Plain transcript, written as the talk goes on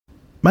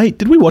Mate,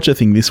 did we watch a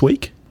thing this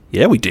week?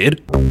 Yeah, we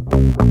did.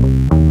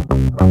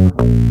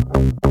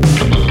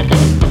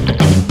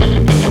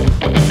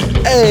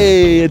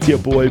 Hey, it's your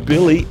boy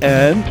Billy,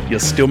 and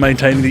You're still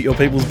maintaining that you're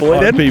people's boy,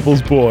 I'm then?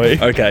 people's boy.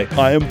 Okay.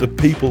 I am the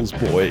people's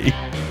boy.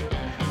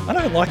 I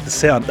don't like the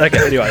sound. Okay,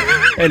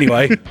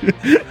 anyway.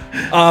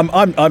 I'm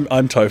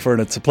Topher,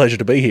 and it's a pleasure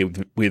to be here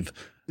with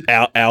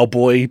our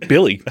boy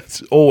Billy.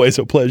 It's always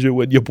a pleasure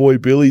when your boy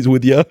Billy's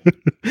with you.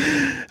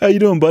 How you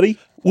doing, buddy?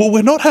 Well,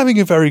 we're not having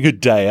a very good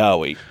day, are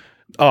we?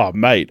 Oh,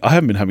 mate, I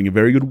haven't been having a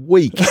very good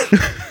week.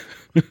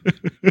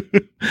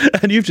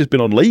 And you've just been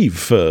on leave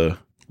for,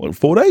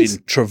 4 days?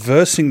 In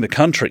traversing the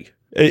country.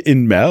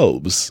 In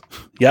Melbs.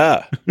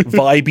 Yeah.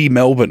 Vibey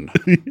Melbourne.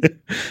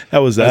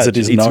 How was that? As it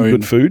is Eat some known.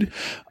 good food?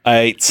 I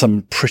ate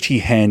some pretty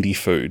handy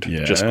food,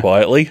 Yeah. just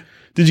quietly.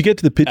 Did you get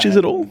to the pictures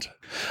at all?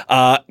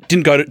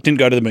 Didn't go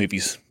to the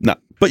movies. No.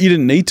 But you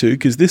didn't need to,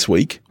 because this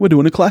week we're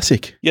doing a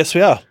classic. Yes, we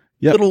are.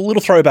 Yep.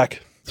 Little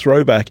throwback.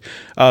 Throwback.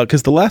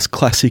 Because the last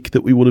classic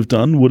that we would have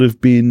done would have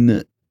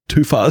been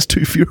Too Fast,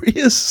 Too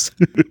Furious.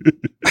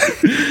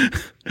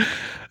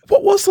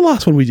 What was the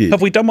last one we did?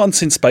 Have we done one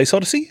since Space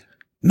Odyssey?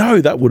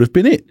 No, that would have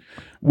been it.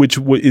 Which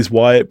is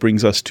why it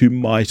brings us to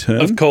my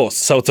turn. Of course.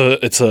 So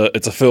it's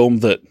a film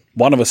that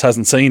one of us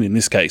hasn't seen. In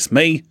this case,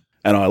 me.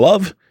 And I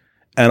love.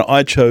 And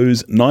I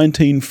chose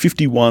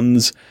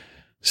 1951's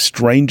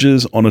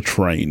Strangers on a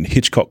Train,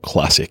 Hitchcock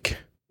classic.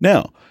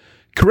 Now,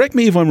 correct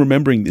me if I'm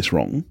remembering this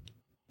wrong.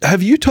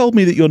 Have you told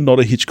me that you're not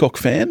a Hitchcock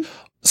fan?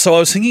 So I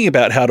was thinking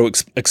about how to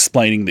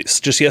explaining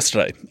this just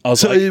yesterday. I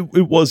was like,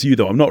 it was you,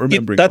 though. I'm not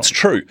remembering. that's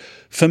wrong. true.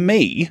 For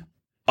me,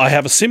 I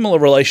have a similar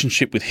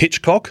relationship with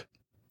Hitchcock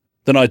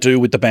than I do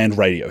with the band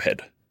Radiohead.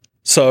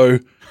 So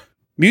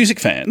music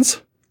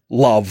fans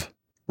love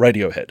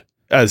Radiohead.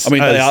 As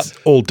they are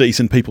all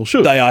decent people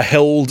should. They are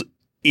held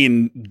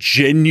in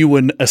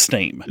genuine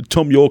esteem.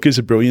 Tom York is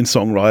a brilliant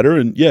songwriter,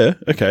 and yeah,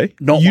 okay.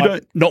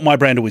 Not my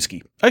brand of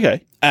whiskey.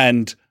 Okay.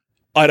 And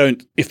I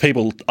don't, if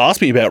people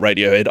ask me about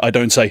Radiohead, I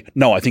don't say,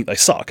 no, I think they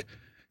suck.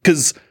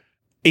 Because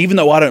even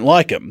though I don't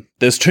like them,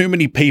 there's too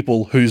many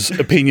people whose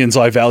opinions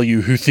I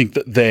value who think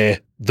that they're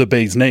the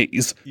bee's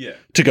knees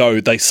to go,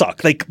 they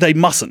suck. They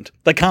mustn't.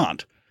 They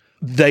can't.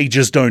 They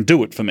just don't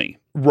do it for me.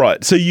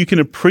 Right. So you can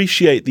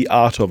appreciate the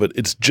art of it.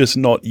 It's just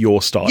not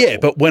your style. Yeah,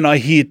 but when I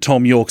hear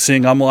Tom York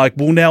sing, I'm like,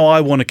 well, now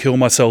I want to kill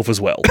myself as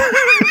well.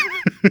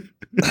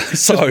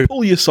 So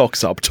pull your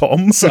socks up,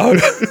 Tom. So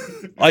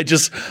I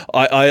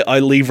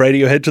leave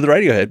Radiohead to the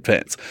Radiohead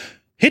fans.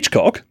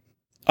 Hitchcock,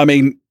 I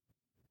mean,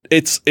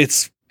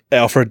 it's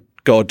Alfred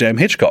goddamn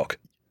Hitchcock.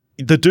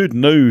 The dude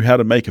knew how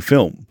to make a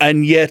film.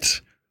 And yet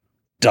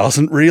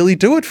doesn't really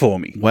do it for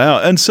me. Wow.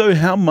 And so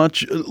how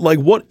much,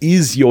 what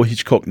is your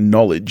Hitchcock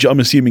knowledge? I'm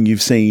assuming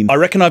you've seen... I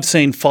reckon I've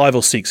seen 5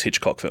 or 6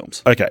 Hitchcock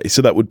films. Okay,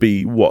 so that would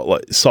be what,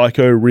 like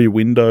Psycho, Rear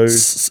Window?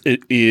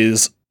 It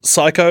is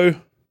Psycho,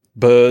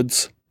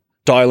 Birds,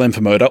 Dial M for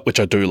Murder, which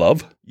I do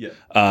love.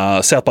 Yeah.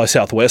 South by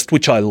Southwest,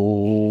 which I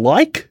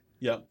like.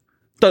 Yeah.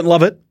 Don't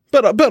love it,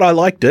 but I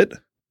liked it.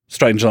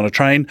 Strangers on a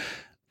Train.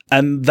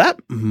 And that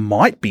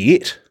might be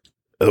it.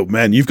 Oh,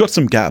 man, you've got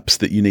some gaps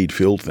that you need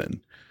filled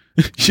then.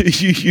 Do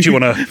you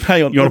want to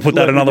hang on? You want to put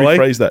that another way?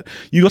 Rephrase that.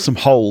 You got some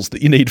holes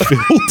that you need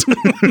filled.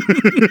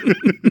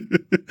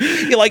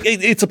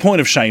 It's a point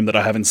of shame that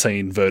I haven't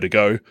seen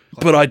Vertigo,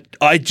 but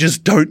I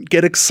just don't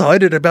get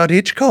excited about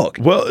Hitchcock.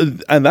 Well,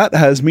 and that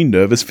has me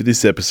nervous for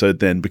this episode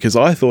then, because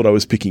I thought I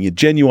was picking a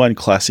genuine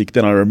classic.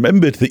 Then I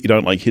remembered that you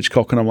don't like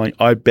Hitchcock, and I'm like,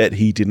 I bet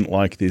he didn't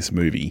like this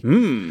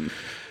movie.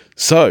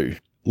 So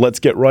let's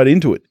get right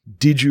into it.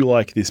 Did you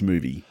like this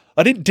movie?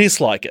 I didn't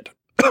dislike it.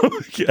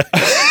 Yeah.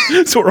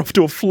 So we're off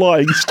to a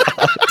flying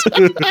start.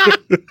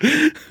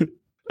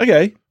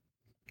 Okay.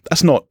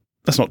 That's not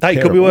Hey,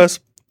 terrible. could be worse.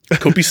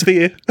 Could be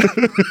Sphere.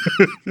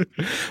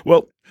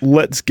 Well,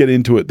 let's get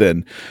into it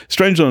then.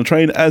 Strangers on a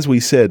Train, as we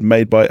said,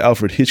 made by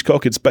Alfred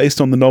Hitchcock. It's based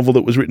on the novel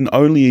that was written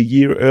only a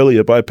year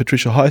earlier by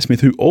Patricia Highsmith,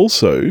 who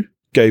also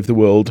gave the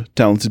world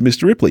Talented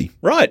Mr. Ripley.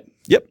 Right.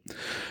 Yep.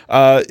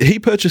 He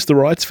purchased the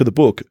rights for the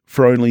book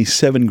for only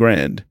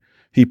 $7,000.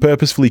 He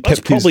purposefully That's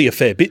kept probably a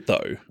fair bit,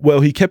 though.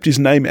 Well, he kept his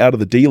name out of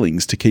the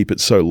dealings to keep it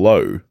so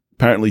low.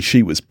 Apparently,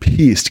 she was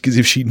pissed because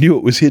if she knew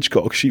it was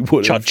Hitchcock, she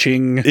would have.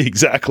 Cha-ching.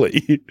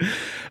 Exactly.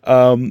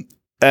 And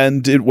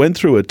it went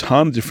through a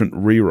ton of different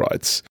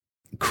rewrites.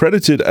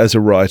 Credited as a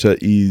writer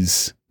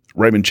is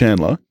Raymond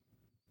Chandler,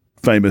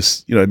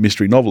 famous,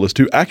 mystery novelist,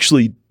 who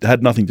actually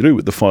had nothing to do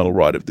with the final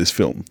write of this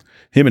film.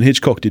 Him and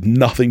Hitchcock did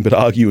nothing but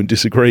argue and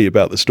disagree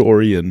about the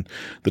story and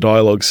the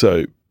dialogue,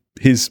 so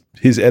his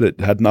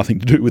edit had nothing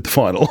to do with the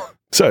final.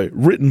 So,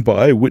 written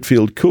by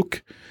Whitfield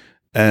Cook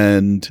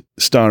and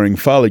starring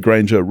Farley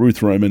Granger,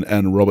 Ruth Roman,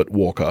 and Robert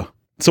Walker.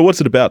 So,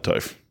 what's it about,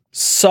 Toph?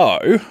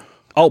 So,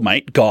 old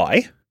mate,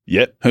 Guy,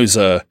 Yep. who's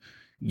a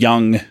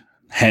young,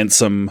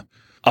 handsome,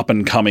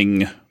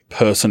 up-and-coming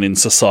person in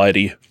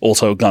society,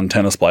 also a gun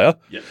tennis player,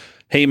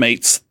 he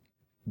meets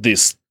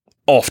this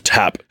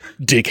off-tap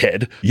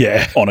dickhead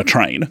on a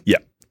train Yeah.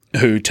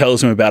 who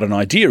tells him about an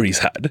idea he's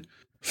had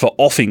for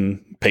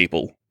offing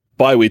people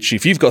by which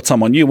if you've got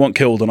someone you want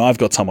killed and I've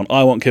got someone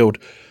I want killed,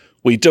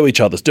 we do each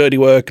other's dirty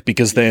work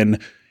because then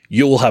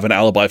you'll have an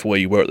alibi for where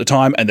you were at the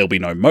time and there'll be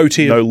no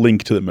motive. No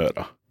link to the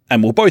murder.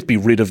 And we'll both be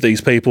rid of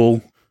these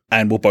people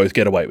and we'll both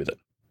get away with it.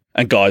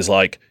 And Guy's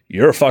like,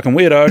 you're a fucking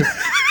weirdo.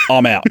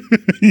 I'm out.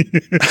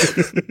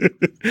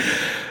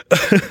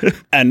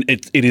 And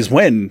it is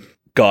when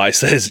Guy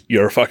says,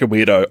 you're a fucking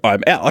weirdo,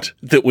 I'm out,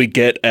 that we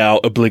get our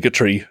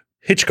obligatory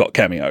Hitchcock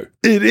cameo.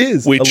 It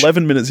is. Which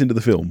 11 minutes into the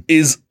film.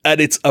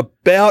 And it's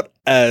about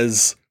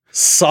as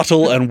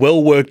subtle and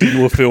well worked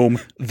into a film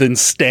than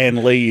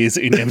Stan Lee is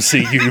in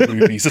MCU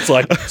movies. It's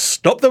like,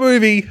 stop the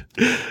movie.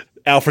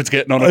 Alfred's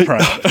getting on a train.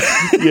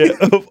 Yeah,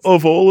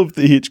 of all of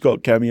the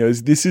Hitchcock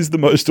cameos, this is the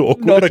most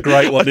awkward. Not a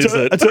great one, is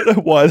it? I don't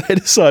know why they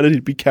decided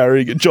he'd be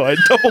carrying a giant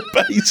double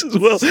bass as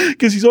well,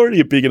 because he's already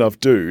a big enough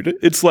dude.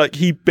 It's like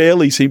he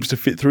barely seems to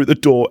fit through the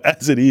door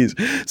as it is.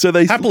 So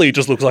they happily it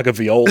just looks like a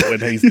viola when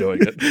he's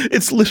doing it.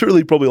 It's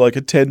literally probably like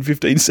a 10,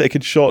 15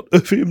 second shot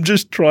of him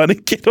just trying to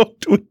get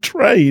onto a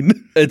train.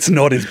 It's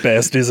not his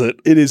best, is it?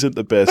 It isn't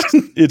the best.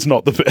 It's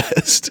not the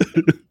best.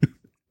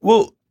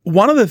 Well,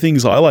 one of the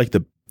things I like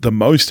the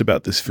most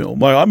about this film,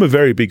 like, I'm a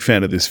very big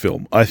fan of this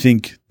film. I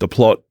think the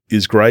plot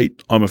is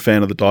great. I'm a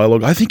fan of the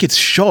dialogue. I think it's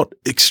shot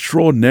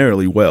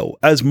extraordinarily well,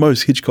 as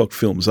most Hitchcock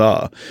films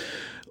are.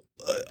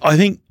 I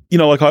think,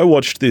 like I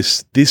watched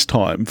this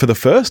time for the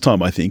first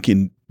time, I think,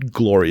 in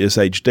glorious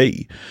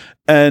HD.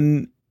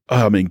 And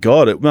I mean,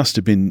 God, it must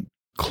have been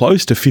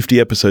close to 50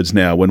 episodes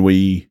now when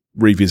we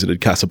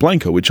revisited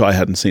Casablanca, which I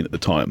hadn't seen at the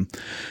time.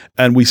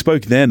 And we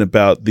spoke then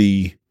about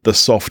the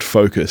soft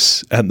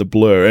focus and the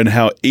blur and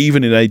how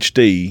even in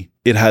HD,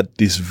 it had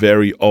this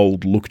very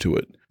old look to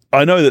it.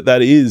 I know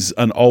that is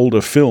an older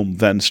film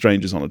than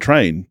Strangers on a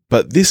Train,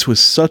 but this was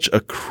such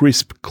a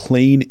crisp,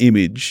 clean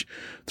image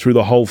through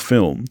the whole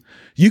film.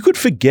 You could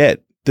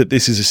forget that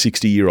this is a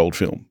 60-year-old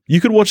film.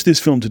 You could watch this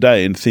film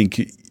today and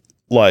think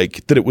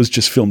like that it was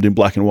just filmed in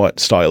black and white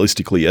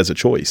stylistically as a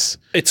choice.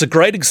 It's a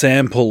great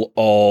example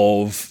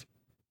of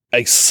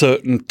a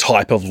certain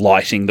type of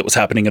lighting that was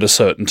happening at a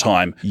certain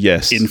time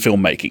in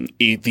filmmaking.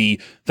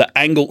 The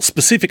angle,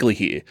 specifically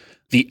here,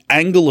 the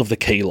angle of the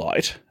key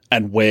light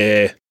and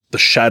where the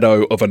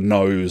shadow of a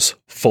nose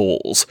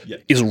falls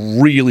is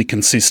really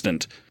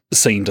consistent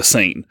scene to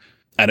scene.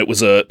 And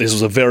this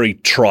was a very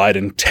tried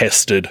and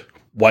tested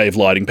way of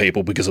lighting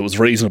people because it was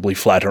reasonably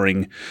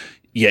flattering,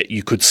 yet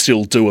you could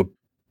still do a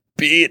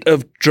bit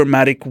of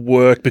dramatic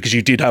work because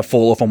you did have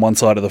fall off on one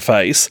side of the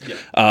face.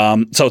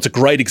 So it's a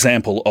great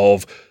example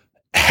of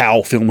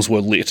how films were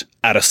lit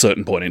at a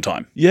certain point in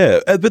time. Yeah,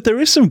 but there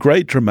is some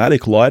great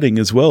dramatic lighting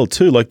as well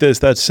too. Like there's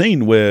that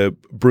scene where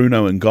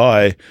Bruno and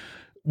Guy,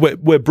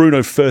 where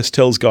Bruno first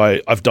tells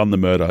Guy, I've done the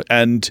murder,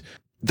 and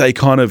they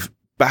kind of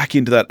back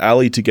into that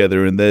alley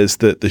together, and there's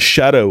the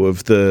shadow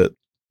of the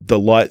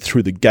light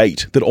through the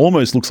gate that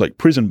almost looks like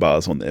prison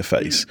bars on their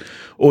face.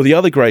 Or the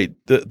other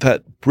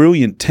that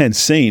brilliant tense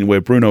scene where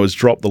Bruno has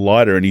dropped the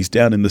lighter and he's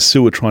down in the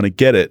sewer trying to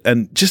get it.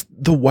 And just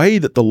the way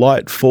that the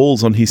light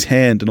falls on his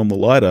hand and on the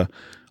lighter,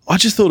 I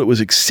just thought it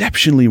was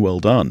exceptionally well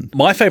done.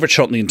 My favorite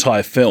shot in the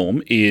entire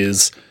film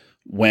is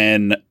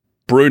when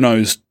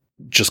Bruno's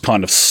just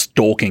kind of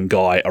stalking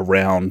Guy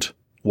around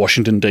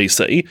Washington,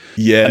 D.C.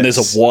 Yes. And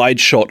there's a wide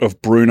shot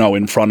of Bruno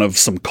in front of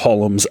some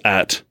columns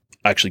at,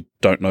 I actually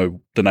don't know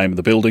the name of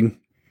the building.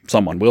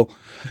 Someone will.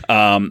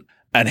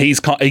 And he's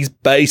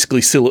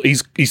basically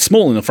he's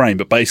small in the frame,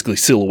 but basically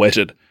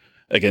silhouetted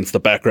against the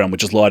background,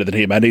 which is lighter than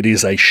him, and it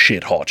is a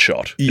shit hot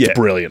shot. It's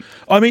brilliant.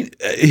 I mean,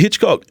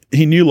 Hitchcock,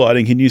 he knew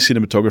lighting, he knew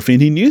cinematography,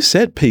 and he knew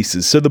set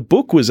pieces. So the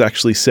book was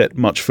actually set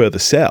much further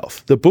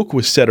south. The book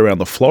was set around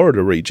the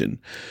Florida region,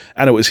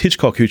 and it was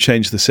Hitchcock who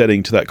changed the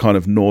setting to that kind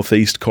of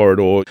northeast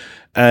corridor.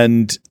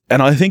 And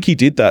I think he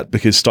did that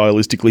because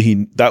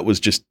stylistically, that was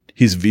just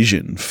his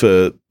vision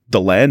for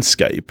the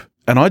landscape.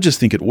 And I just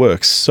think it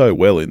works so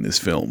well in this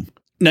film.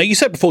 Now, you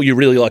said before you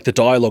really like the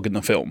dialogue in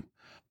the film.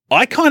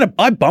 I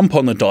bump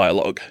on the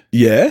dialogue.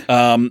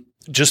 Yeah.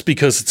 Just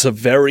because it's a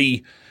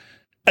very,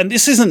 and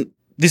this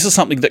is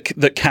something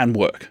that can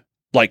work.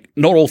 Like,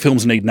 not all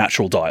films need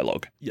natural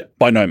dialogue. Yeah.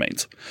 By no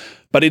means.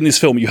 But in this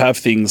film, you have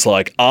things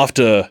like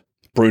after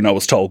Bruno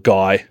was told,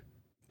 Guy,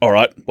 all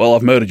right, well,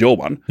 I've murdered your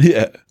one.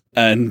 Yeah.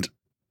 And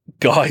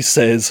Guy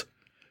says,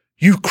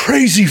 you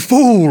crazy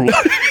fool.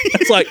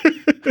 It's like,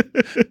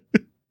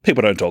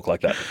 people don't talk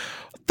like that.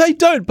 They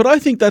don't, but I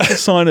think that's a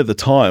sign of the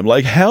time.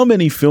 Like, how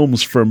many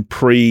films from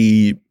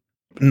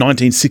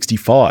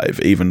pre-1965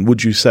 even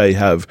would you say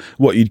have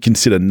what you'd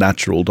consider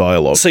natural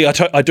dialogue? See,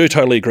 I do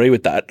totally agree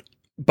with that.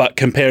 But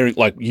comparing,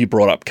 like you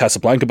brought up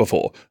Casablanca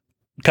before,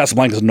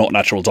 Casablanca's not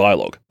natural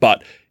dialogue,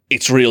 but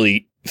it's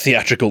really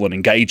theatrical and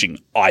engaging,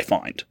 I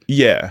find.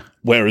 Yeah.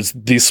 Whereas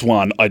this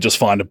one, I just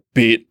find a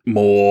bit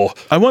more...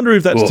 I wonder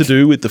if that's to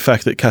do with the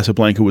fact that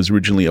Casablanca was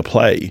originally a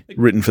play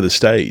written for the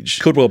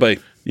stage. Could well be.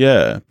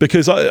 Yeah,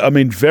 because I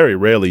mean, very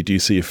rarely do you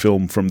see a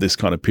film from this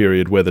kind of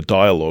period where the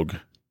dialogue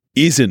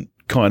isn't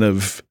kind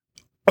of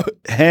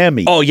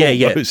hammy. Oh,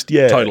 yeah, almost.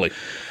 Yeah. Totally.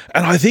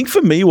 And I think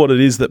for me, what it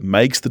is that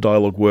makes the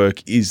dialogue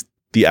work is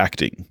the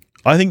acting.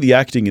 I think the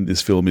acting in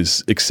this film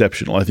is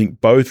exceptional. I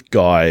think both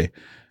Guy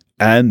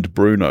and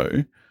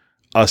Bruno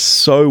are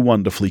so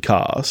wonderfully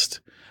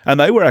cast, and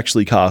they were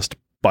actually cast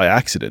by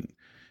accident.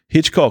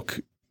 Hitchcock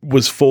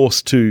was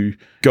forced to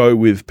go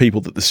with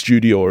people that the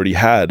studio already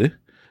had,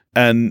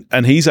 and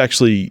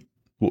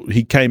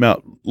he came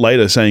out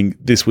later saying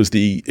this was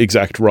the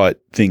exact right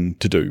thing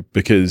to do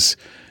because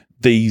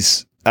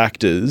these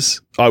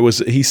actors,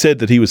 he said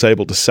that he was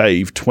able to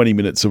save 20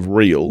 minutes of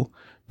reel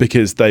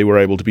because they were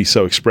able to be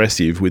so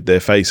expressive with their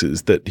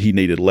faces that he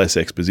needed less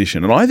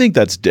exposition. And I think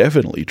that's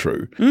definitely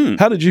true.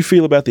 How did you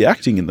feel about the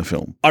acting in the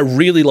film? I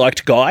really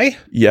liked Guy.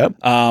 Yeah.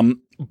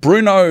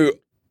 Bruno,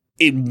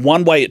 in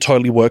one way, it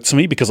totally works for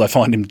me because I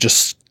find him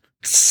just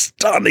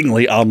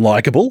stunningly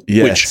unlikable,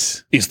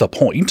 which is the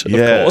point, of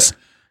course.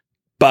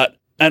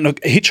 And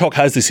look, Hitchcock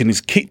has this in his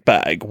kit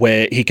bag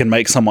where he can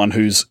make someone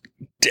who's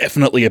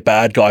definitely a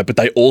bad guy, but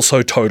they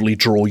also totally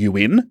draw you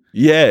in.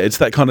 Yeah, it's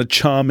that kind of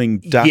charming,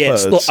 dapper.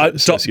 Yes,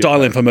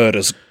 Dial M for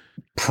Murder's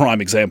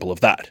prime example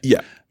of that.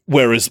 Yeah.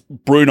 Whereas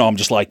Bruno, I'm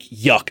just like,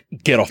 yuck,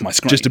 get off my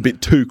screen. Just a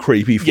bit too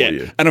creepy for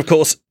you. And of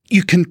course,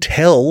 you can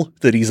tell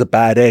that he's a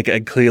bad egg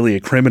and clearly a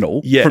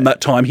criminal from that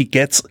time he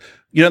gets,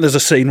 there's a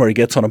scene where he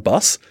gets on a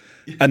bus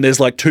and there's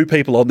like 2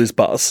 people on this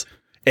bus.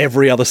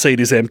 Every other seat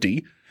is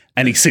empty.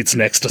 And he sits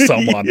next to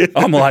someone.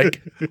 I'm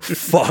like,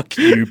 fuck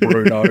you,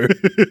 Bruno.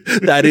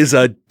 That is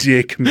a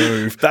dick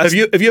move. Have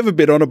you ever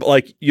been on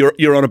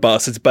you're on a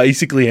bus, it's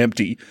basically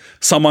empty.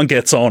 Someone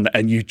gets on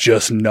and you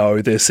just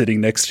know they're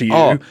sitting next to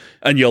you.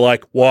 And you're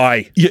like,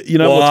 why? You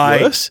know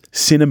what's worse?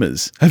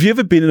 Cinemas. Have you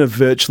ever been in a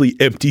virtually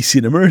empty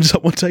cinema and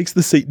someone takes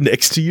the seat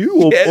next to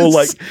you? Or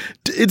like,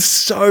 it's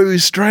so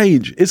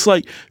strange. It's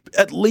like,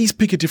 at least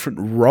pick a different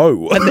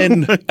row.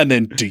 And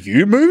then do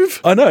you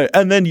move? I know.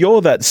 And then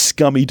you're that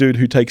scummy dude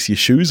who takes your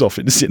shoes off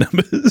in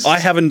cinemas. I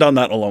haven't done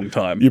that in a long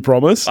time. You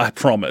promise? I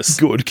promise.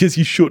 Good, because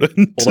you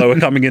shouldn't. Although we're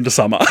coming into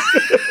summer.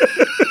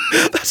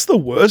 That's the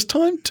worst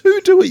time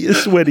to do it, you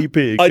sweaty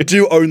pig. I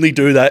do only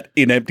do that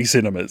in empty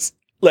cinemas.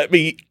 Let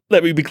me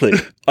be clear.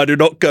 I do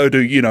not go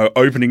to,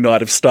 opening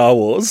night of Star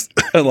Wars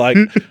and like,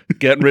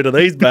 getting rid of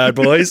these bad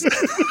boys.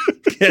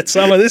 Get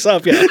some of this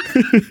up, yeah.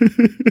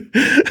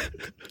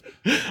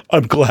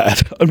 I'm glad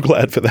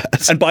for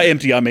that. And by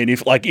empty, I mean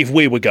if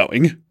we were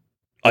going,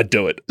 I'd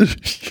do it.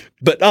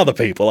 But other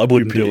people, I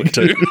wouldn't do it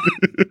too.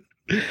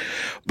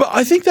 But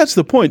I think that's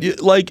the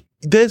point. Like,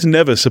 there's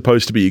never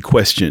supposed to be a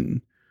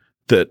question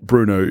that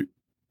Bruno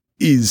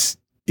is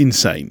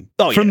insane.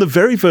 From the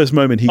very first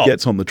moment he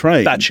gets on the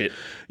train. That shit.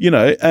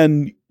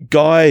 And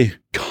Guy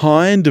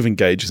kind of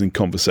engages in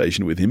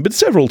conversation with him, but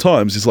several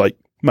times is like,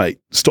 mate,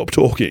 stop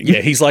talking.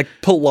 Yeah, he's like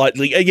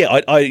politely.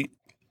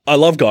 I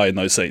love Guy in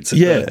those scenes.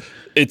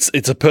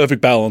 It's a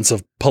perfect balance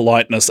of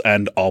politeness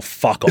and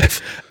fuck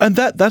off. And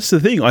that's the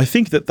thing. I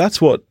think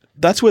that's where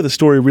the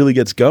story really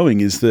gets going,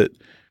 is that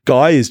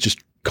Guy is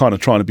just kind of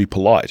trying to be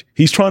polite.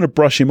 He's trying to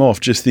brush him off,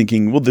 just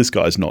thinking, well, this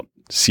guy's not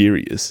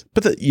serious.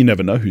 But you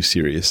never know who's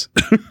serious.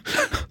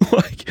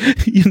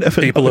 You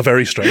never. People are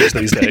very strange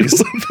these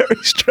days. People are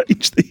very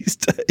strange these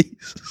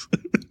days.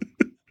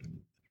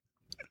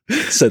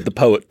 Said the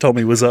poet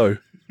Tommy Wiseau.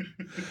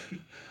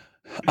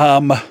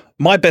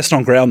 My best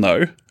on ground,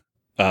 though,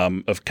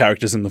 of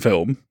characters in the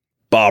film,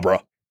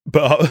 Barbara.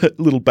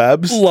 Little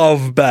Babs.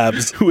 Love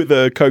Babs. With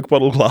the Coke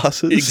bottle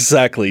glasses.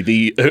 Exactly.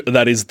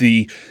 That is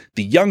the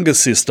younger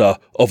sister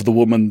of the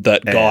woman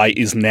that Guy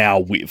is now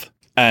with.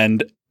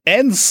 And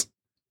Anne's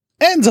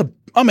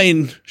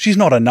she's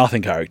not a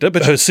nothing character,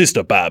 but her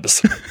sister,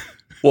 Babs.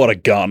 What a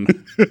gun.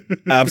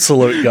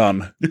 Absolute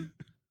gun.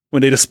 We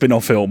need a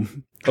spin-off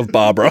film of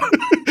Barbara.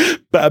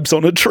 Babs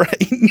on a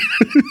train.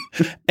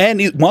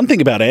 And one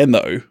thing about Anne,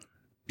 though,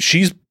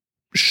 she's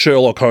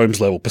Sherlock Holmes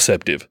level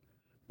perceptive.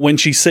 When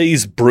she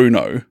sees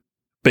Bruno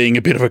being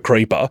a bit of a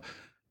creeper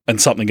and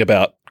something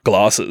about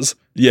glasses,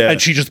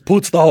 and she just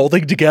puts the whole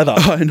thing together.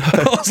 I know.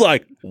 I was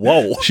like,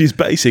 whoa. She's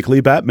basically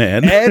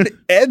Batman. And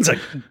Anne's a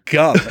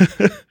gun.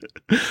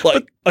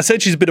 I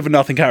said she's a bit of a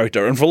nothing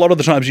character, and for a lot of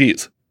the time she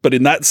is. But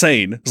in that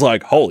scene, it's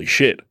like, holy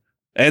shit.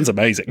 Anne's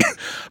amazing.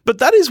 But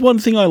that is one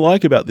thing I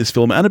like about this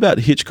film and about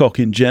Hitchcock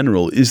in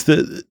general, is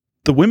that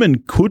the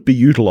women could be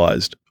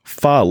utilized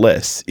far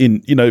less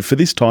in, for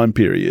this time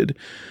period.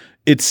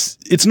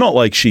 It's not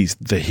like she's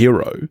the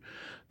hero,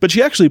 but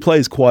she actually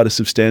plays quite a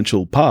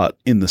substantial part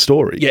in the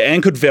story. Yeah,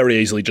 Anne could very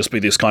easily just be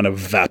this kind of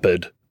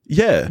vapid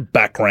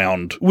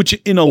background. Which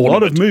in a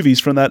lot of movies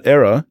from that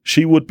era,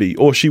 she would be,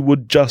 or she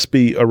would just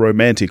be a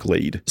romantic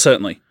lead.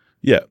 Certainly.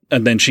 Yeah.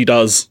 And then she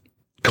does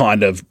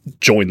kind of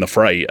join the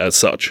fray as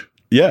such.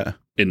 Yeah.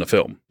 In the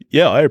film.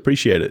 Yeah, I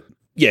appreciate it.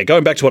 Yeah,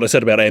 going back to what I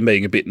said about Anne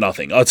being a bit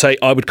nothing, I'd say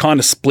I would kind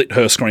of split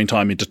her screen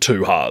time into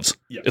 2 halves.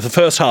 Yeah. If the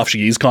first half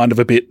she is kind of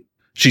a bit,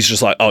 she's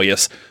just like, oh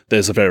yes,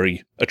 there's a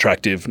very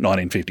attractive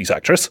 1950s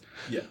actress.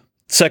 Yeah.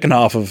 Second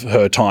half of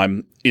her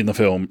time in the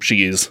film,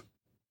 she is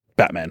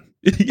Batman.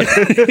 And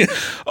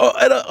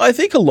I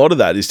think a lot of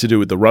that is to do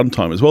with the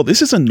runtime as well.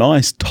 This is a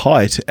nice,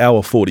 tight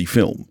hour 40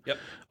 film. Yep.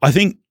 I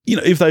think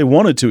if they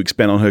wanted to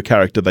expand on her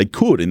character, they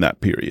could in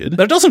that period.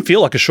 But it doesn't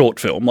feel like a short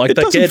film. Like It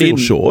doesn't feel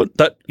short.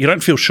 That you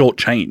don't feel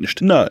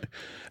shortchanged. No.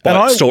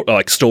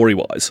 Like story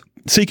wise.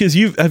 See, because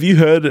have you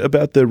heard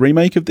about the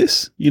remake of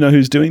this? You know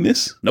who's doing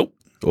this? Nope.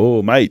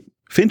 Oh, mate,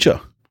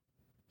 Fincher.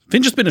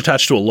 Fincher's been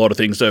attached to a lot of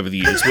things over the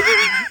years.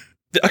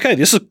 Okay,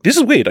 this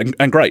is weird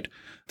and great.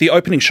 The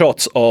opening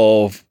shots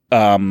of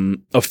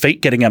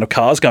feet getting out of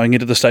cars going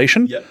into the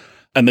station. Yep.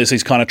 And there's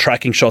these kind of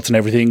tracking shots and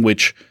everything,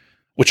 which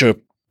are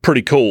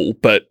pretty cool,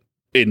 but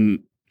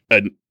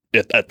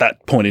at that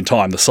point in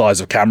time, the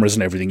size of cameras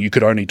and everything, you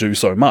could only do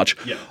so much.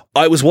 Yep.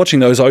 I was watching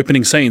those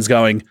opening scenes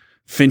going,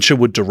 Fincher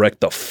would direct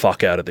the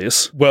fuck out of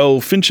this.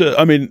 Well, Fincher,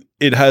 I mean,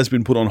 it has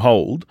been put on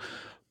hold,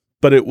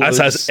 but it was...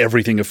 As has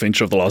everything of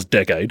Fincher of the last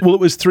decade. Well,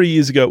 it was 3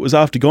 years ago. It was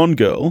after Gone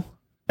Girl,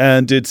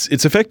 and it's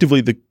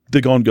effectively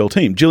the Gone Girl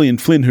team. Gillian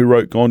Flynn, who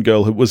wrote Gone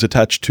Girl, who was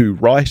attached to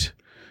write,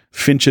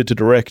 Fincher to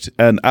direct,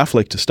 and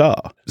Affleck to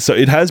star. So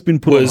it has been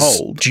put on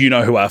hold. Do you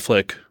know who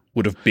Affleck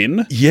would have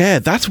been? Yeah,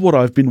 that's what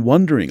I've been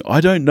wondering.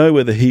 I don't know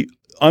whether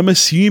I'm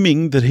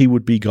assuming that he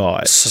would be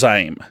Guy.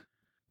 Same.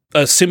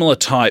 A similar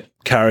type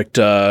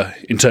character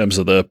in terms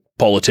of the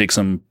politics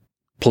and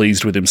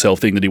pleased with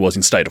himself thing that he was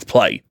in State of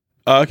Play.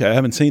 Oh, okay, I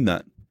haven't seen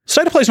that.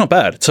 State of Play's not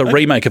bad. It's a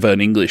remake of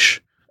an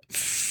English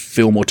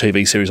film or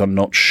TV series, I'm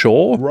not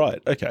sure.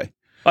 Right, okay.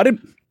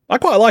 I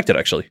quite liked it,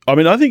 actually. I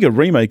mean, I think a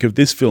remake of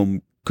this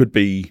film could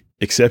be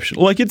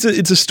exceptional. Like, it's a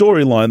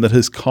storyline that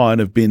has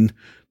kind of been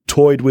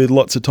toyed with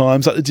lots of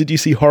times. Like, did you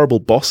see Horrible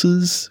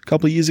Bosses a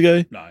couple of years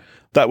ago? No.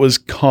 That was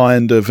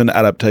kind of an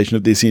adaptation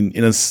of this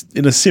in a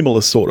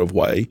similar sort of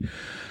way.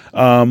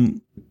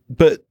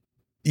 But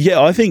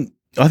yeah, I think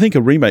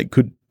a remake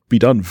could be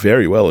done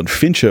very well, and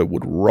Fincher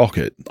would rock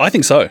it. I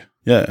think so.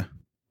 Yeah.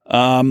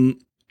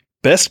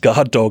 Best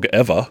guard dog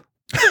ever.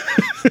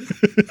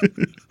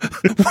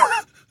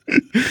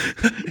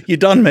 You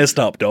done messed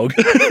up, dog.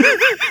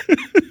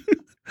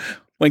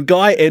 When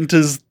Guy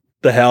enters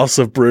the house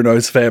of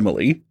Bruno's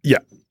family, Yeah.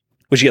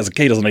 which he has a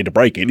key, doesn't need to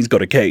break in, he's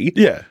got a key.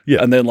 Yeah.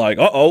 Yeah. And then like,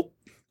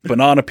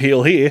 banana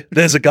peel here,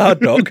 there's a guard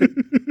dog.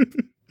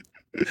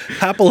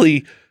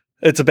 Happily,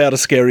 it's about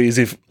as scary as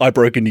if I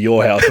broke into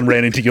your house and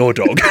ran into your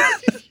dog.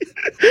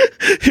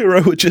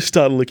 Hero would just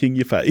start licking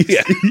your face.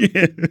 Yeah.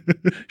 Yeah.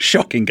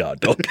 Shocking guard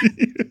dog.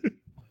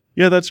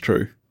 Yeah, that's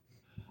true.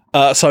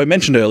 So I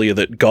mentioned earlier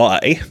that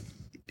Guy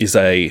is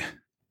a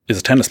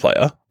tennis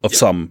player of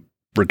some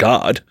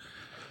regard.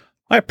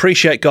 I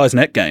appreciate Guy's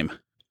net game.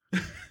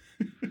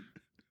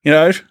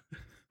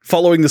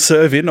 Following the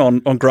serve in on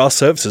grass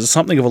surfaces is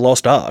something of a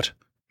lost art.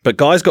 But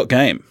Guy's got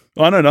game.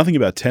 I know nothing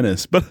about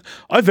tennis, but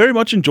I very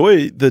much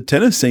enjoy the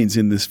tennis scenes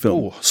in this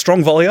film. Ooh,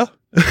 strong volleyer.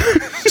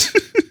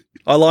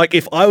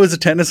 If I was a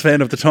tennis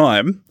fan of the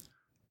time,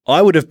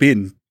 I would have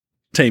been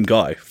Team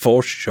Guy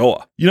for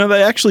sure.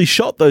 They actually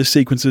shot those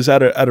sequences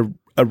at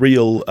a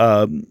real,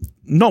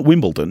 not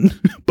Wimbledon,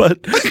 but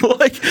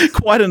like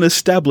quite an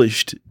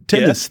established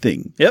tennis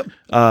thing. Yep.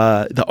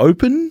 The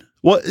Open?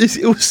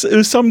 It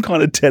was some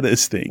kind of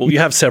tennis thing. Well, you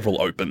have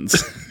several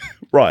opens.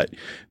 Right.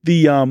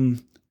 The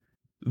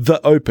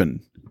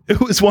Open. It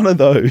was one of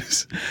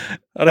those.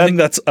 I don't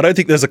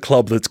think there's a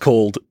club that's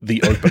called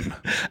the Open.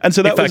 And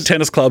so in fact,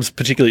 tennis clubs,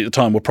 particularly at the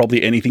time, were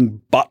probably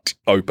anything but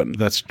open.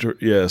 That's true.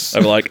 Yes. They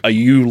were like, are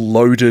you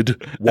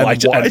loaded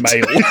white and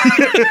male?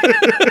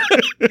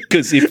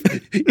 Because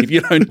if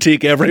you don't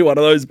tick every one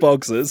of those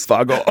boxes,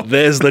 fuck off.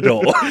 There's the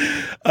door.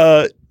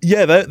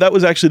 That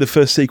was actually the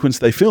first sequence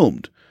they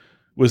filmed.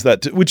 Was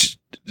that, which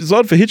is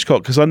odd for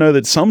Hitchcock, because I know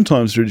that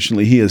sometimes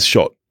traditionally he has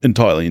shot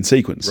entirely in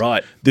sequence.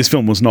 Right. This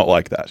film was not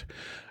like that.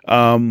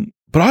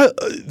 But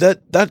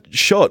that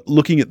shot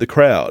looking at the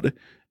crowd,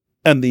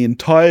 and the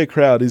entire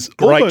crowd is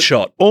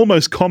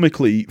almost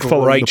comically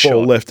following the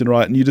ball left and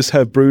right, and you just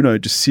have Bruno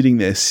just sitting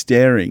there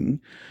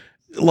staring,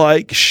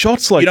 like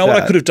shots like that. What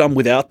I could have done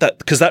without that,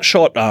 because that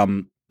shot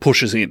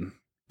pushes in.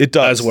 It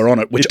does. As we're on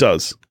it. Which it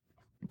does.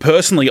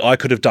 Personally, I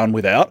could have done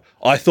without.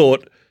 I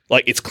thought,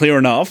 it's clear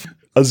enough.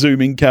 A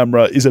zooming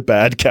camera is a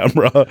bad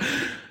camera.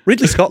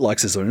 Ridley Scott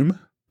likes a zoom.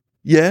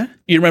 Yeah.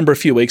 You remember a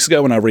few weeks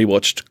ago when I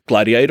rewatched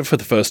Gladiator for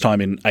the first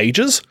time in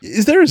ages?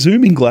 Is there a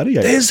zoom in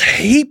Gladiator? There's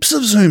heaps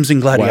of zooms in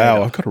Gladiator.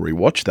 Wow, I've got to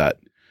rewatch that.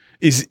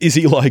 Is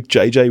he like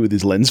JJ with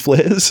his lens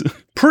flares?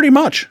 Pretty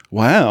much.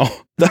 Wow,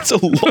 that's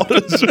a lot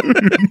of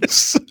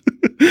zooms.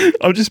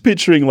 I'm just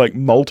picturing like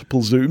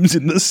multiple zooms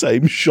in the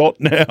same shot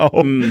now.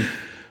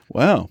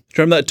 Wow.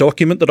 Do you remember that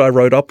document that I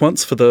wrote up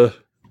once for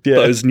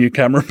those new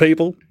camera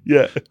people?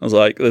 Yeah. I was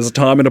like, there's a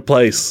time and a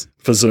place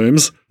for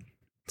zooms.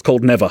 It's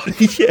called never.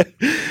 Yeah.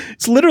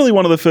 It's literally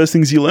one of the first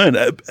things you learn.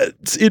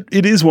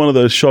 It is one of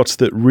those shots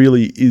that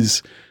really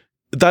is...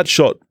 That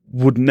shot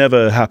would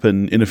never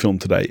happen in a film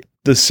today.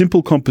 The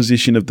simple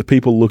composition of the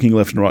people looking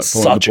left and right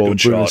following the ball. Such a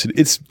good shot.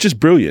 It's just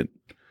brilliant.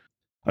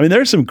 I mean,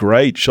 there are some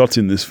great shots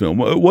in this film.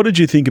 What did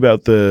you think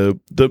about the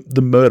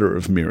murder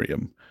of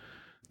Miriam?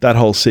 That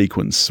whole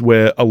sequence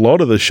where a lot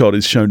of the shot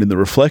is shown in the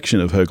reflection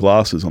of her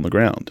glasses on the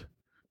ground.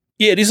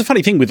 Yeah, it is a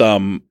funny thing with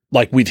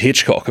with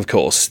Hitchcock, of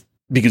course,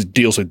 because it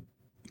deals with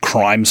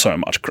crime so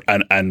much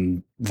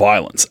and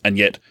violence, and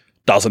yet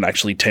doesn't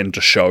actually tend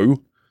to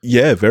show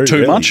Yeah, very too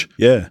rarely. much.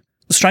 Yeah.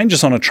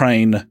 Strangers on a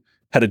Train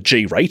had a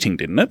G rating,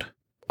 didn't it?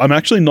 I'm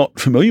actually not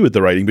familiar with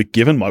the rating, but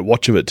given my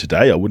watch of it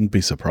today, I wouldn't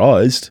be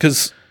surprised.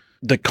 Because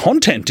the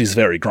content is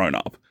very grown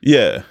up,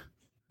 Yeah.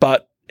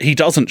 but he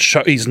doesn't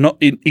show. He's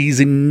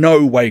in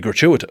no way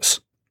gratuitous,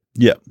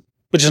 Yeah.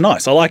 which is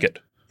nice. I like it.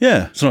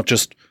 Yeah. It's not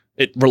just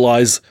it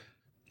relies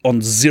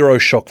on zero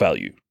shock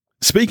value.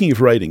 Speaking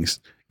of ratings,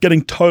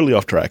 getting totally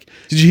off track,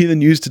 did you hear the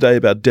news today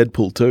about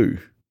Deadpool 2?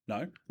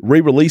 No,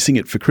 Re-releasing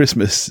it for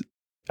Christmas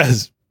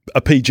as a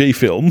PG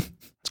film.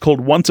 It's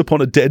called Once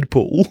Upon a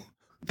Deadpool.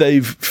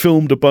 They've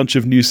filmed a bunch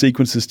of new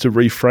sequences to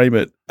reframe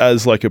it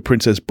as like a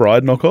Princess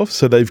Bride knockoff.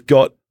 So they've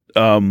got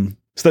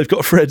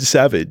Fred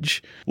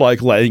Savage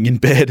like laying in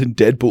bed, and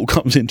Deadpool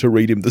comes in to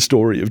read him the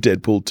story of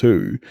Deadpool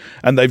 2.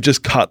 And they've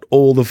just cut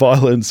all the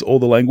violence, all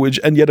the language,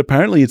 and yet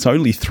apparently it's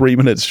only 3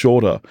 minutes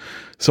shorter.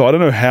 So I don't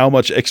know how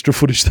much extra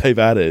footage they've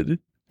added,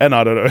 and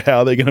I don't know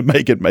how they're going to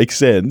make it make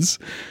sense,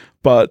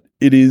 but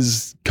it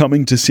is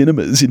coming to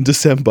cinemas in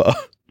December.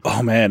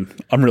 oh man,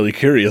 I'm really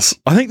curious.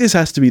 I think this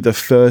has to be the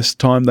first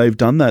time they've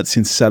done that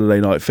since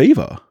Saturday Night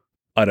Fever.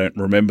 I don't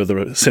remember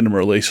the cinema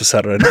release of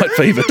Saturday Night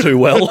Fever too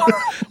well.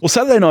 Well,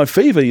 Saturday Night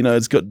Fever,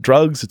 it's got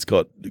drugs, it's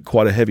got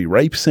quite a heavy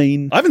rape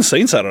scene. I haven't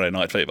seen Saturday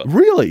Night Fever.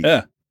 Really?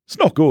 Yeah. It's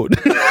not good.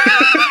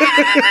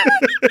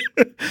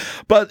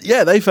 But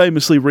yeah, they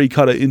famously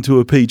recut it into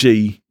a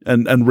PG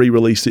and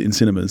re-released it in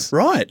cinemas.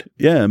 Right.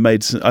 Yeah,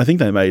 I think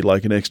they made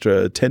like an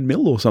extra 10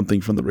 mil or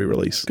something from the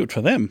re-release. Good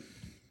for them.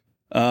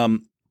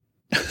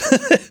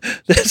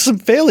 There's some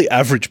fairly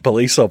average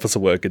police officer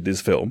work in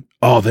this film.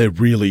 Oh, there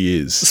really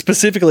is.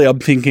 Specifically, I'm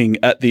thinking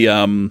at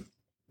the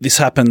this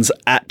happens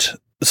at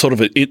sort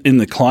of in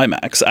the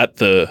climax at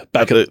the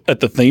at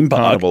the theme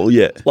park. Carnival,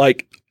 yeah.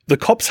 Like the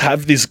cops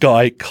have this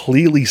guy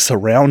clearly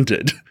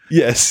surrounded,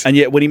 Yes. and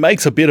yet when he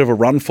makes a bit of a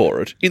run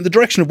for it in the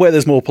direction of where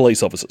there's more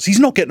police officers, he's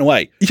not getting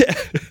away. Yeah.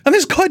 And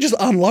this guy just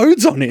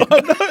unloads on him.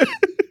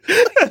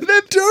 And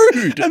then,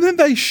 dude. And then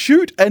they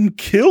shoot and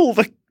kill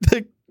the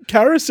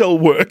carousel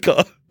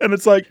worker. And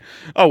it's like,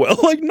 oh, well,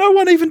 like no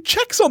one even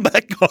checks on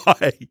that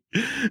guy.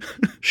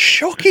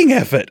 Shocking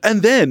effort.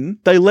 And then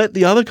they let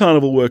the other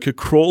carnival worker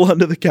crawl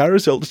under the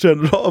carousel to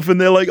turn it off. And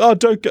they're like, oh,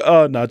 don't go.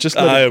 Oh, no, just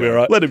let him he'll go. be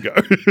right. Let him go.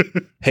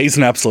 He's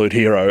an absolute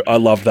hero. I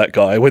love that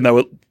guy. When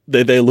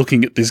they're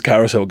looking at this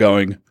carousel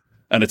going,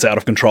 and it's out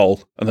of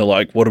control, and they're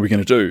like, what are we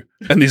going to do?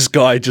 And this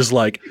guy just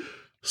like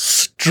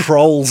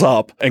strolls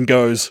up and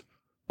goes,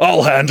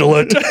 I'll handle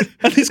it.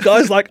 And this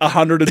guy's like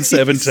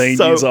 117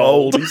 so years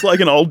old. He's like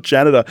an old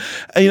janitor.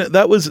 And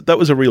that was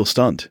a real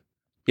stunt.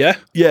 Yeah.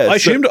 Yeah. I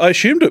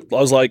assumed it. I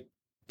was like,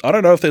 I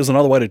don't know if there's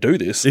another way to do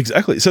this.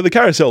 Exactly. So the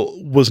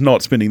carousel was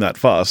not spinning that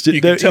fast. You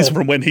can tell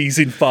from when he's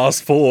in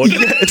fast forward.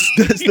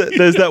 Yes,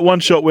 there's that one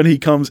shot when he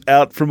comes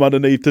out from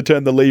underneath to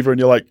turn the lever, and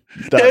you're like,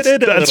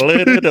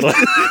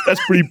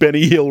 that's pretty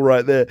Benny Hill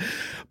right there.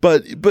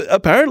 But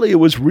apparently it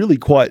was really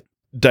quite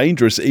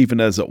dangerous even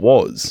as it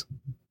was.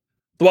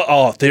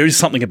 Well, there is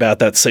something about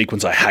that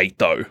sequence I hate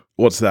though.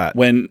 What's that?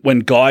 When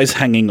Guy's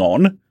hanging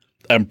on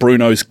and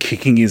Bruno's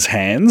kicking his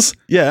hands.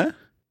 Yeah.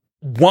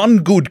 One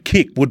good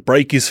kick would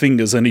break his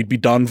fingers and he'd be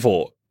done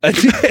for.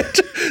 And yet,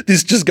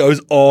 this just goes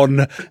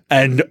on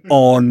and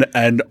on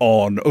and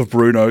on of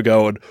Bruno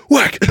going,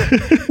 whack,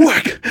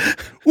 whack,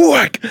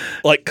 whack.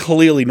 Like,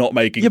 clearly not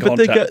making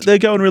contact. But they're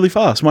going really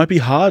fast. Might be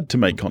hard to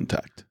make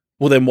contact.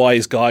 Well, then why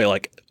is Guy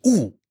like,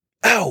 ooh,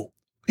 ow,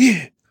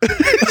 yeah.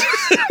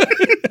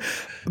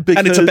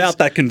 And it's about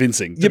that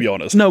convincing, to be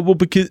honest. No, well,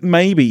 because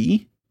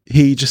maybe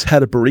he just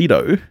had a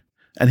burrito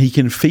and he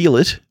can feel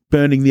it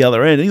burning the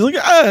other end. And he's like,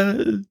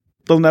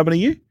 doesn't happen to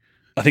you?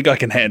 I think I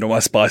can handle my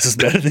spices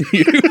better than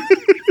you.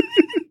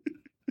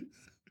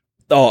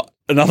 Oh,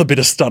 another bit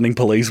of stunning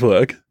police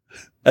work.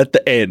 At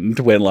the end,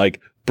 when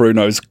like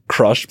Bruno's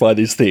crushed by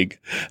this thing,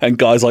 and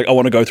Guy's like, I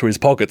want to go through his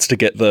pockets to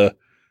get the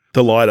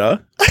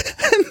lighter.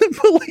 And the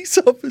police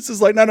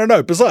officer's like,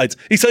 no. Besides,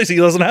 he says he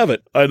doesn't have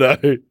it. I know.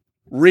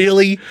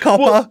 Really,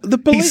 copper?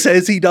 Well, he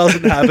says he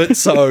doesn't have it,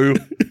 so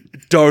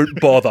don't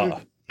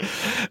bother.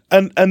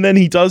 And then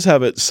he does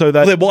have it, so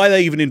that... Well, then why are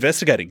they even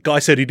investigating? Guy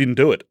said he didn't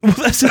do it. Well,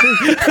 that's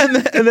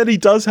and then he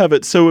does have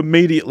it, so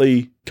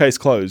immediately, case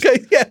closed.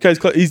 Yeah. Case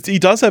closed. He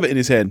does have it in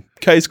his hand.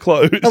 Case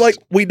closed. And, like,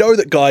 we know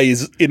that Guy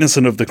is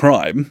innocent of the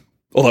crime,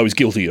 although he's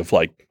guilty of,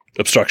 like,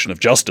 obstruction of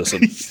justice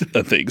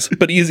and things,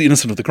 but he is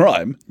innocent of the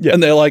crime. Yeah.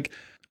 And they're like,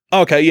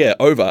 okay, yeah,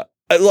 over.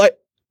 Like,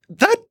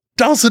 that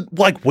doesn't...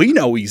 Like, we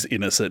know he's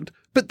innocent,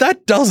 but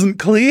that doesn't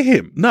clear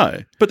him. No.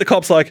 But the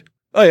cop's like,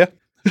 oh, yeah,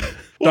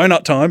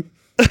 donut time.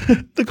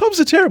 The cops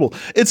are terrible.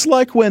 It's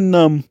like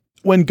when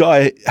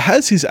Guy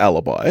has his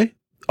alibi,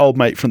 old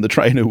mate from the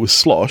train who was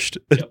sloshed,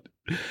 Yep.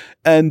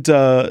 and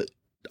I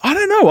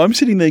don't know. I'm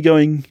sitting there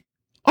going,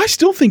 I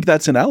still think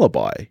that's an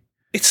alibi.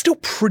 It's still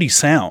pretty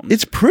sound.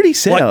 It's pretty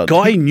sound. Like,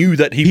 Guy knew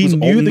that he was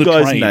knew on the the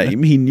guy's train.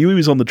 name. He knew he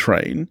was on the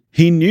train.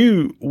 He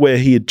knew where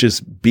he had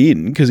just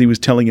been because he was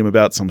telling him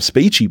about some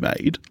speech he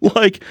made.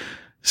 Like,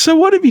 So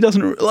what if he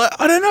doesn't? Like,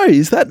 I don't know.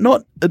 Is that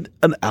not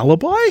an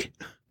alibi?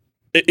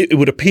 It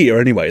would appear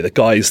anyway that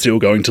Guy is still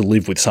going to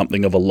live with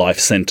something of a life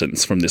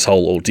sentence from this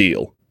whole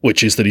ordeal,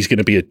 which is that he's going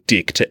to be a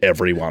dick to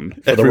everyone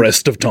for the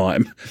rest of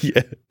time.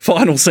 Yeah.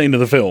 Final scene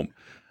of the film.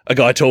 A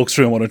guy talks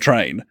to him on a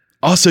train.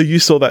 Oh, so you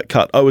saw that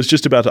cut. I was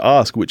just about to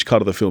ask which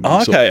cut of the film you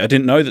saw. Okay, I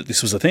didn't know that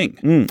this was a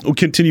thing. We'll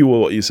continue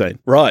with what you're saying.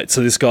 Right,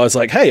 so this guy's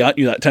like, hey, aren't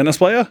you that tennis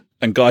player?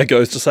 And Guy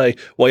goes to say,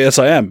 well, yes,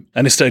 I am.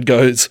 And instead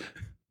goes,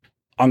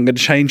 I'm going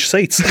to change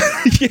seats.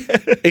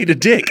 Yeah. Eat a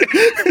dick.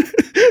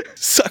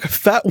 Suck a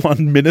fat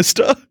one,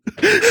 minister.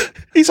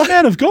 He's a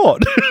man of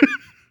God.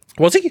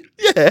 Was he?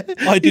 Yeah.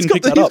 I didn't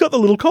pick that up. He's got the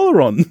little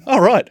collar on. Oh,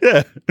 right.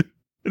 Yeah.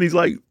 And he's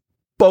like,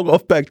 bog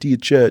off back to your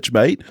church,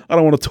 mate. I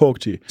don't want to talk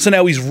to you. So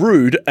now he's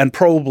rude and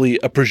probably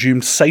a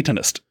presumed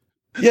Satanist.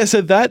 Yeah,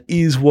 so that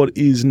is what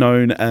is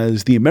known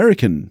as the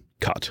American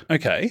cut.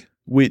 Okay.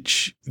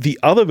 Which the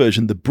other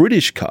version, the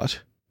British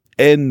cut,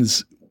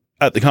 ends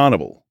at the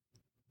carnival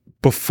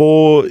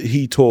before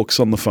he talks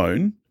on the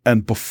phone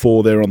and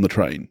before they're on the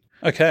train.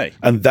 Okay.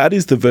 And that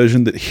is the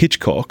version that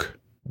Hitchcock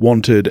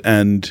wanted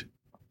and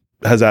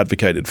has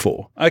advocated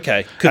for.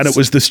 Okay. And it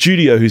was the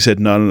studio who said,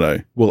 no,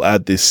 we'll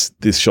add this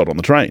shot on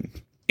the train.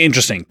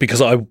 Interesting,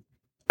 because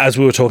as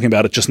we were talking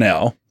about it just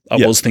now, I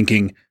was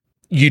thinking,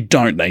 you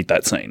don't need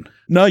that scene.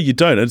 No, you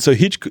don't. And so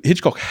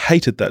Hitchcock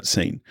hated that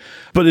scene.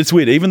 But it's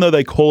weird. Even though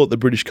they call it the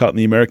British cut and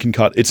the American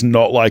cut, it's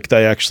not like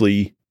they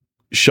actually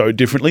showed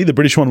differently. The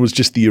British one was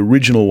just the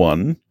original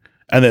one,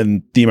 and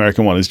then the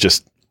American one is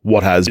just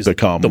what has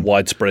become the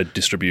widespread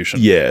distribution.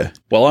 Yeah.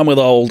 Well, I'm with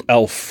old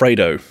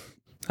Alfredo,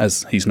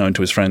 as he's known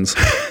to his friends.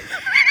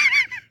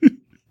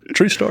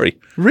 True story.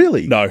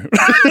 Really? No.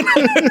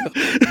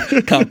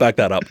 Can't back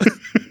that up.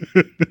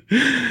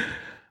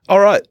 All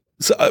right.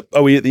 So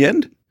are we at the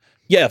end?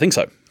 Yeah, I think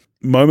so.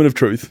 Moment of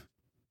truth.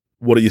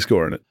 What are you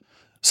scoring it?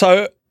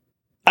 So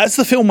as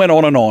the film went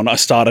on, I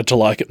started to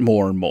like it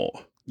more and more.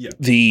 Yeah.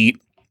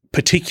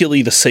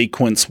 Particularly the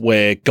sequence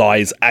where Guy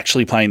is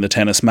actually playing the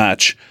tennis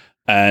match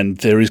and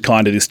there is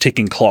kind of this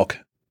ticking clock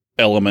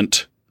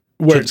element.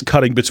 Where it's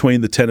cutting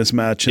between the tennis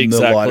match and the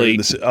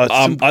lighter.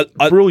 And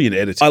brilliant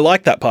editing. I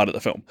like that part of the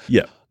film.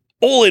 Yeah.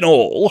 All in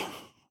all,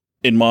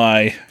 in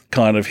my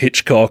kind of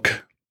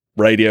Hitchcock,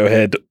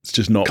 Radiohead it's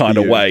just not kind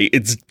of way,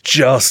 it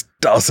just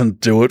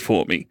doesn't do it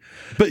for me.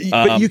 But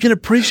you can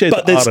appreciate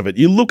the art of it.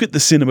 You look at the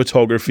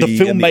cinematography, the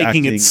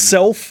filmmaking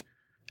itself,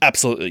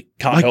 absolutely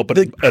can't help but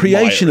the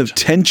creation of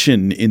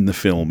tension in the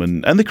film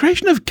and the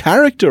creation of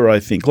character. I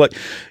think, like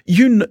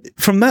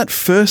from that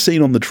first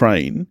scene on the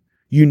train,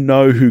 you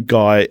know who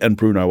Guy and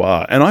Bruno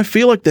are, and I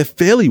feel like they're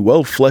fairly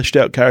well fleshed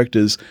out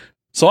characters.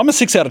 So I'm a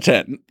 6 out of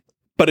 10.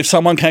 But if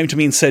someone came to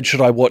me and said,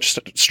 should I watch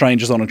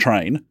Strangers on a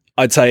Train?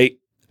 I'd say,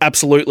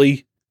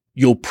 absolutely,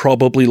 you'll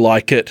probably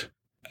like it,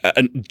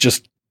 and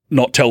just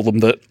not tell them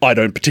that I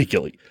don't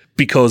particularly,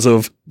 because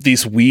of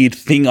this weird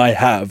thing I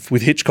have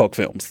with Hitchcock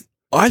films.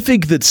 I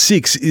think that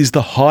 6 is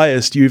the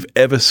highest you've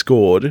ever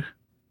scored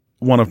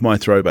one of my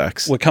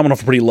throwbacks. We're coming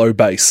off a pretty low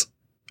base.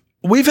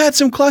 We've had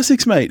some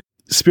classics, mate.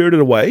 Spirited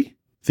Away,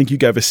 I think you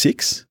gave a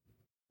 6.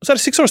 Was that a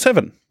 6 or a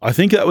 7? I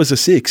think that was a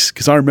 6,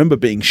 because I remember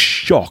being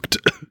shocked.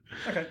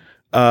 Okay.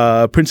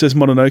 Princess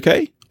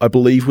Mononoke, I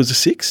believe, was a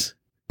 6.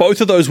 Both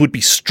of those would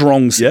be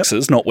strong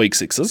 6s, not weak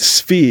 6s.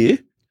 Sphere,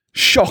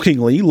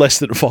 shockingly less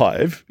than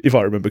 5, if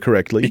I remember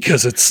correctly.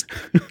 Because it's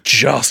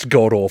just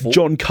god-awful.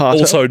 John Carter.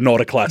 Also not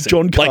a classic.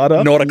 John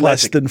Carter, not a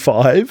classic. Less than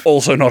 5.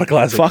 Also not a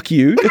classic. Fuck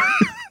you.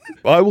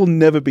 I will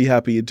never be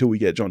happy until we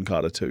get John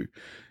Carter 2.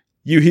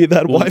 You hear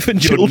that, wife and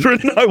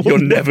children?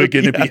 You're never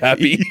going to be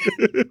happy.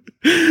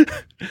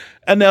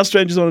 And now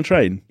Strangers on a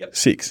Train,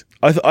 6.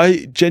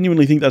 I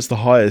genuinely think that's the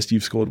highest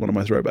you've scored one of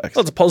my throwbacks.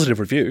 Well, it's a positive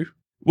review.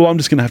 Well, I'm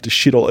just going to have to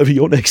shit all over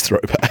your next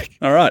throwback.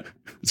 All right.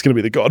 It's going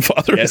to be The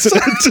Godfather, yes.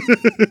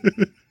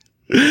 Isn't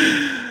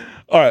it?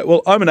 All right.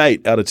 Well, I'm an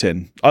 8 out of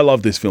 10. I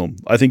love this film.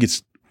 I think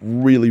it's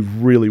really,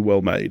 really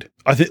well made.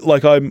 I think,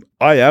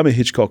 I am a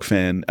Hitchcock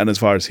fan, and as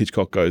far as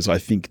Hitchcock goes, I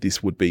think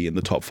this would be in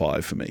the top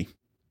 5 for me.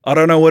 I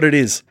don't know what it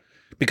is.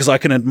 Because I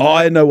can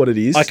admire... I know what it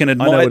is. I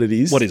know what it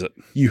is. What is it?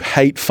 You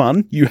hate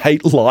fun. You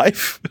hate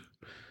life.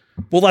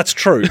 Well, that's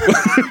true.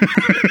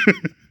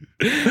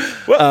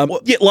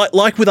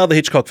 Like with other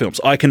Hitchcock films,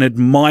 I can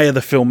admire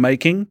the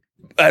filmmaking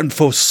and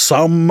for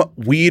some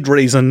weird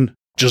reason,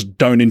 just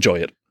don't enjoy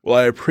it. Well,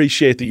 I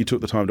appreciate that you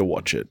took the time to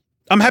watch it.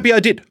 I'm happy I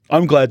did.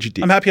 I'm glad you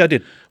did. I'm happy I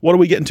did. What are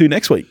we getting to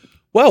next week?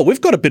 Well,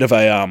 we've got a bit of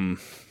a...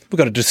 we've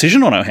got a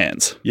decision on our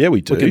hands. Yeah,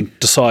 we do. We can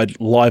decide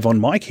live on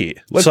mic here.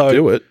 Let's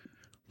do it.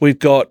 We've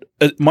got,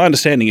 my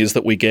understanding is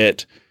that we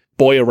get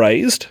Boy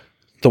Erased,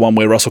 the one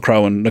where Russell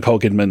Crowe and Nicole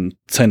Kidman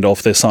send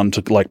off their son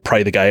to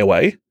pray the gay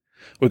away.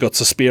 We've got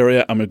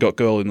Suspiria and we've got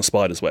Girl in the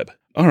Spider's Web.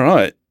 All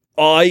right.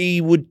 I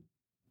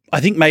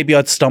think maybe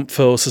I'd stump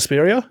for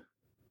Suspiria.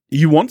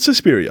 You want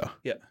Suspiria?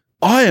 Yeah.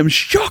 I am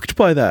shocked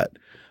by that.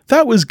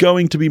 That was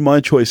going to be my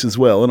choice as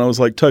well. And I was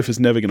like, Topher's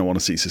never going to want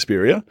to see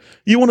Suspiria.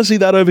 You want to see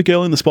that over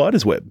Girl in the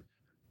Spider's Web?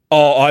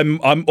 Oh, I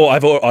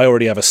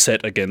already have a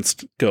set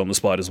against Girl in the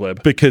Spider's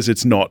Web. Because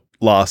it's not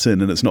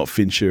Larson and it's not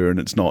Fincher and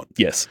it's not.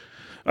 Yes.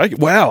 Okay,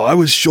 wow, I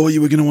was sure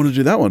you were going to want to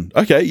do that one.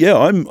 Okay, yeah,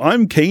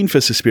 I'm keen for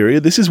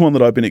Suspiria. This is one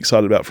that I've been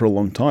excited about for a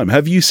long time.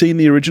 Have you seen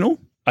the original?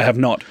 I have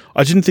not.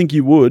 I didn't think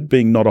you would,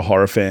 being not a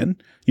horror fan.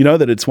 You know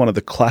that it's one of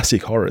the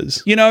classic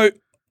horrors. You know,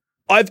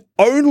 I've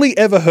only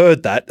ever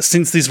heard that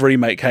since this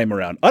remake came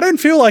around. I don't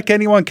feel like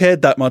anyone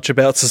cared that much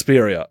about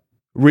Suspiria.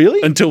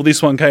 Really? Until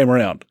this one came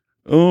around.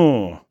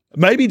 Oh,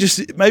 maybe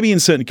in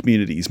certain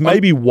communities,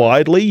 maybe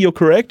widely. You're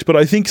correct, but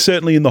I think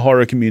certainly in the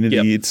horror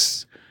community,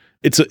 it's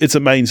a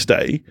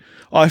mainstay.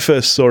 I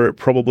first saw it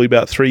probably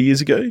about 3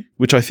 years ago,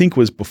 which I think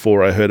was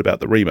before I heard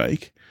about the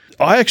remake.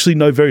 I actually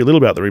know very little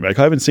about the remake.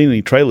 I haven't seen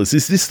any trailers.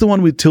 Is this the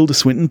one with Tilda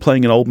Swinton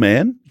playing an old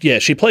man? Yeah,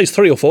 she plays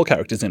 3 or 4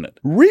 characters in it.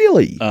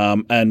 Really?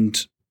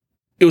 And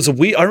it was a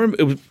weird. I remember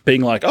it was being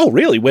like, oh,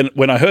 really?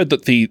 When I heard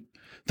that the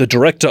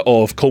director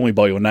of Call Me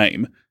by Your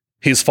Name,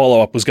 his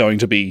follow up was going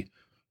to be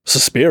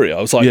Suspiria.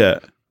 I was like, yeah,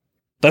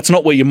 that's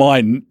not where your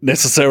mind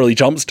necessarily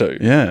jumps to.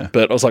 Yeah,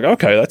 but I was like,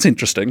 okay, that's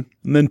interesting.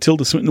 And then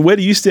Tilda Swinton. Where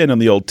do you stand on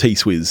the old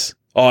T-Swizz?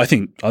 Oh, I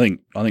think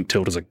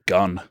Tilda's a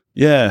gun.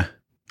 Yeah,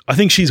 I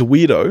think she's a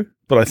weirdo,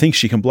 but I think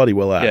she can bloody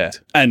well act. Yeah,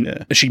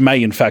 and she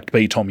may in fact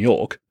be Tom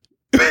York.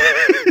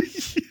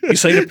 You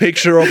seen a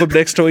picture of them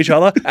next to each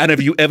other, and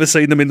have you ever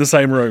seen them in the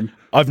same room?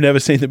 I've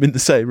never seen them in the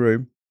same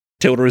room.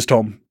 Tilda is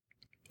Tom.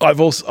 I've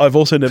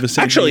also never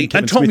seen actually,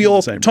 and Tom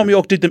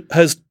York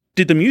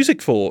did the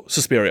music for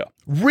Suspiria.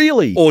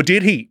 Really? Or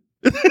did he?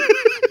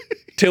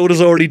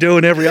 Tilda's already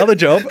doing every other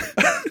job.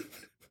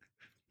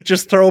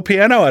 Just throw a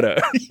piano at her.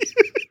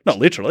 Not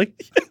literally.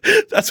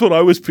 That's what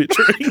I was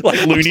picturing.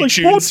 Like Looney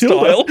Tunes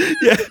style.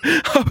 Yeah.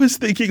 I was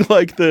thinking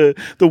like the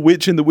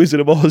Witch and the Wizard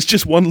of Oz,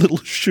 just one little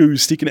shoe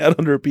sticking out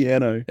under a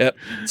piano. Yep.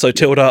 So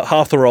Tilda,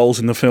 half the roles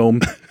in the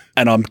film,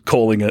 and I'm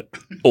calling it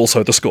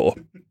also the score.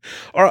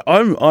 All right,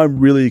 I'm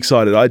really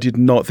excited. I did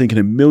not think in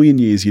a million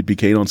years you'd be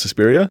keen on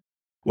Suspiria.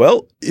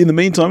 Well, in the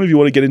meantime, if you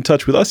want to get in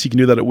touch with us, you can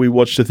do that at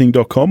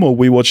wewatchedathing.com or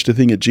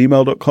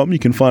wewatchedathing@gmail.com. You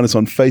can find us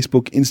on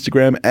Facebook,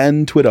 Instagram,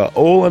 and Twitter,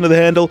 all under the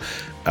handle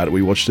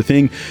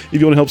 @wewatchedathing. If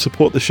you want to help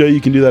support the show, you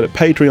can do that at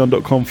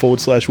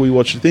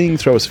patreon.com/wewatchedathing.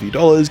 Throw us a few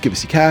dollars, give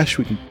us your cash,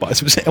 we can buy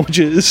some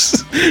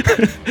sandwiches.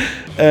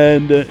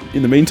 And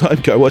in the meantime,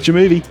 go watch a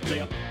movie. See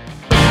ya.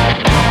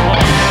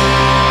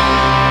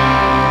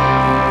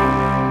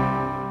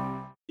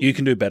 You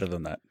can do better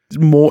than that.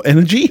 More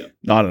energy?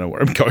 I don't know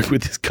where I'm going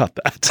with this. Cut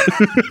that.